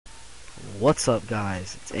What's up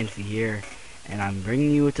guys, it's Infi here, and I'm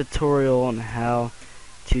bringing you a tutorial on how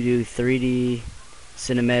to do 3D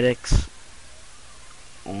cinematics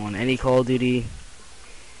on any Call of Duty,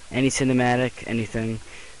 any cinematic, anything.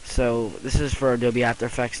 So this is for Adobe After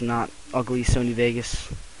Effects, not ugly Sony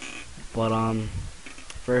Vegas. But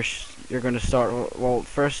first you're going to start, well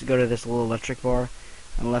first go to this little electric bar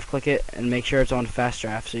and left click it and make sure it's on fast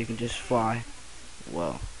draft so you can just fly.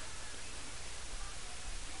 Whoa.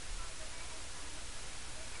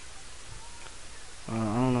 I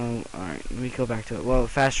don't know. Alright, let me go back to it. Well,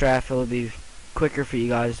 fast draft, it'll be quicker for you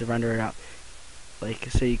guys to render it out. Like,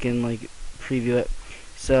 so you can, like, preview it.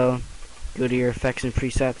 So, go to your effects and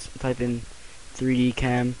presets, type in 3D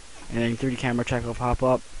cam, and then 3D camera check will pop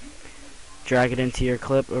up. Drag it into your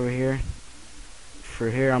clip over here.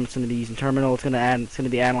 For here, I'm just going to be using terminal. It's going to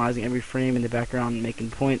be analyzing every frame in the background,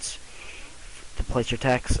 making points to place your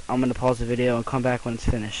text. I'm going to pause the video and come back when it's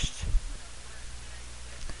finished.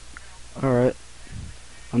 Alright.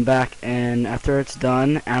 I'm back, and after it's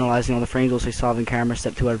done analyzing all the frames, we'll say solving camera,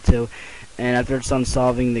 step 2 out of 2. And after it's done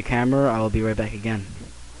solving the camera, I will be right back again.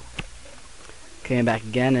 Okay, I'm back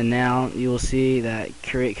again, and now you will see that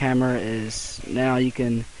create camera is, now you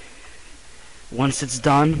can, once it's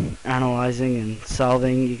done analyzing and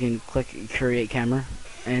solving, you can click create camera.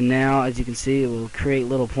 And now, as you can see, it will create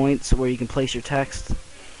little points where you can place your text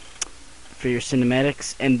for your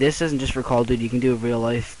cinematics. And this isn't just for Call of Duty, you can do real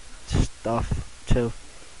life stuff too.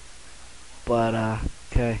 But,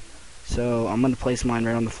 okay, so I'm going to place mine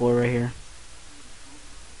right on the floor right here.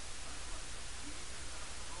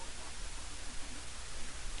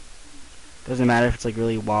 Doesn't matter if it's like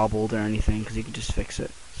really wobbled or anything, because you can just fix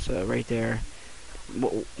it. So right there,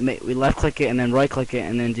 we left click it and then right click it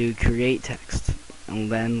and then do create text.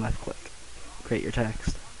 And then left click, create your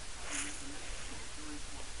text.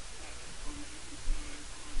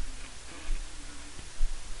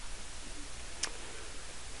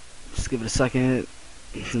 Just give it a second.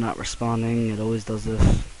 It's not responding. It always does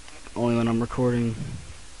this. Only when I'm recording.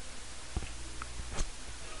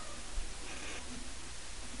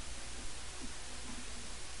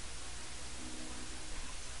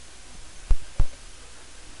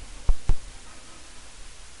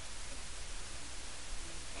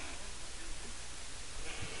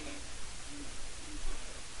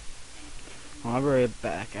 I'll be right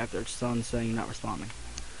back after it's done saying not responding.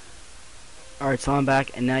 Alright, so I'm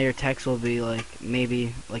back, and now your text will be like,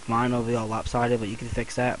 maybe, like mine will be all lopsided, but you can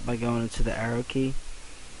fix that by going into the arrow key,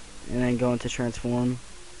 and then go into transform,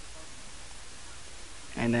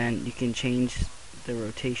 and then you can change the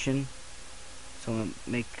rotation, so I'm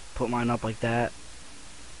gonna put mine up like that,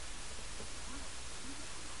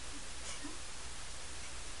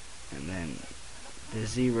 and then the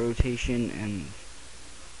Z rotation and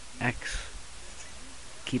X,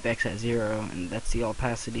 keep X at 0, and that's the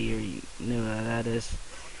opacity, or you know what that is.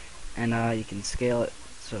 And you can scale it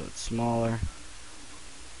so it's smaller.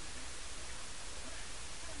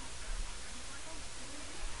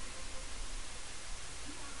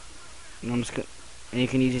 And and you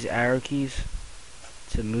can use these arrow keys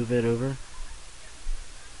to move it over.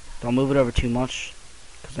 Don't move it over too much,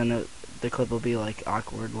 because then the clip will be like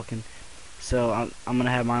awkward looking. So I'm gonna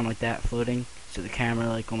have mine like that, floating, so the camera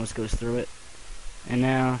like almost goes through it. And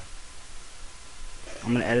now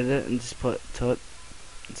I'm gonna edit it and just put tut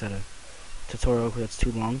instead of tutorial because that's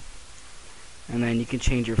too long. And then you can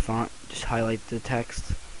change your font, just highlight the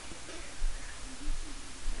text.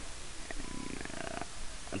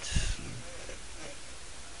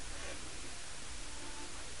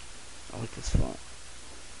 I like this font.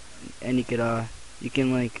 And you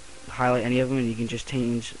can like highlight any of them, and you can just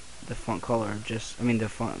change the font color. The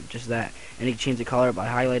font, just that. And you can change the color by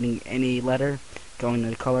highlighting any letter, going to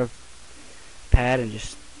the color pad and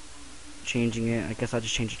just changing it. I guess I'll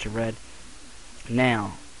just change it to red.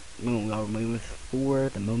 Now, moving all the way before,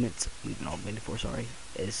 the moment moving all the way before, sorry,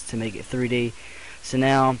 is to make it 3D. So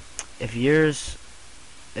now, if yours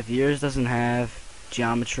doesn't have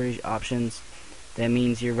geometry options, that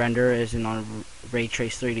means your render isn't on Ray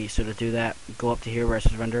Trace 3D. So to do that, go up to here where it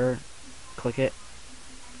says render, click it.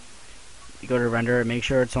 You go to render, make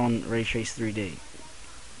sure it's on Ray Trace 3D,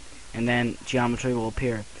 and then geometry will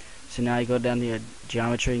appear. So now you go down to your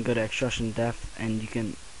geometry and go to extrusion depth, and you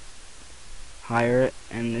can higher it,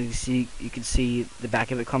 and you can see the back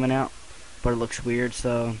of it coming out, but it looks weird.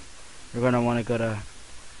 So we're gonna want to go to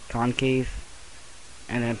concave,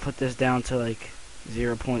 and then put this down to like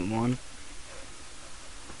 0.1.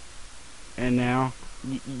 And now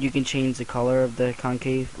you can change the color of the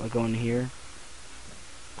concave by going here,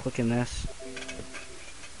 clicking this.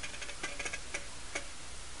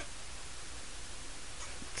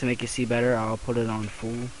 to make you see better, I'll put it on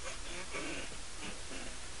full.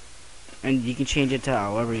 And you can change it to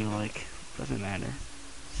however you like. Doesn't matter.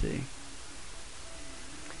 See.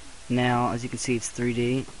 Now, as you can see, it's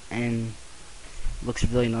 3D and looks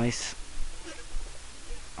really nice.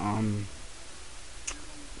 I'll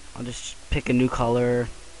just pick a new color.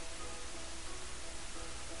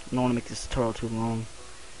 I don't want to make this tutorial too long.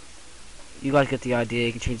 You guys get the idea.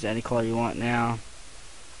 You can change it to any color you want now.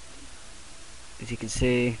 As you can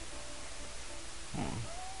see,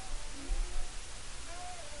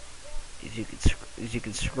 as you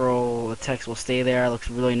can scroll, the text will stay there. It looks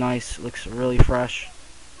really nice. It looks really fresh.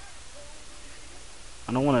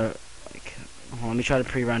 I don't want to like. Let me try to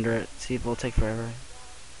pre-render it. See if it'll take forever.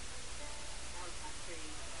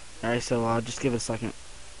 Alright, so I'll just give it a second.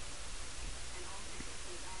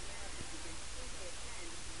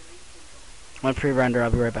 I'm gonna pre-render.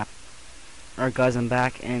 I'll be right back. Alright, guys, I'm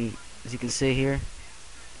back, and as you can see here,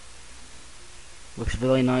 looks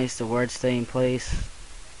really nice. The words stay in place.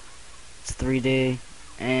 It's 3D,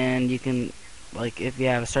 and you can, like, if you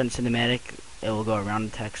have a certain cinematic, it will go around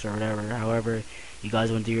the text or whatever. However, you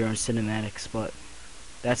guys want to do your own cinematics, but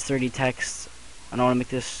that's 3D text. I don't want to make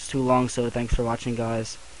this too long, so thanks for watching,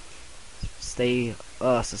 guys. Stay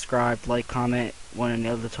subscribed, like, comment. Want any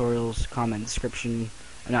other tutorials? Comment in description,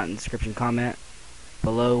 not in description. Comment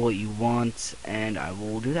below what you want, and I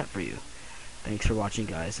will do that for you. Thanks for watching,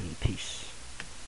 guys, and peace.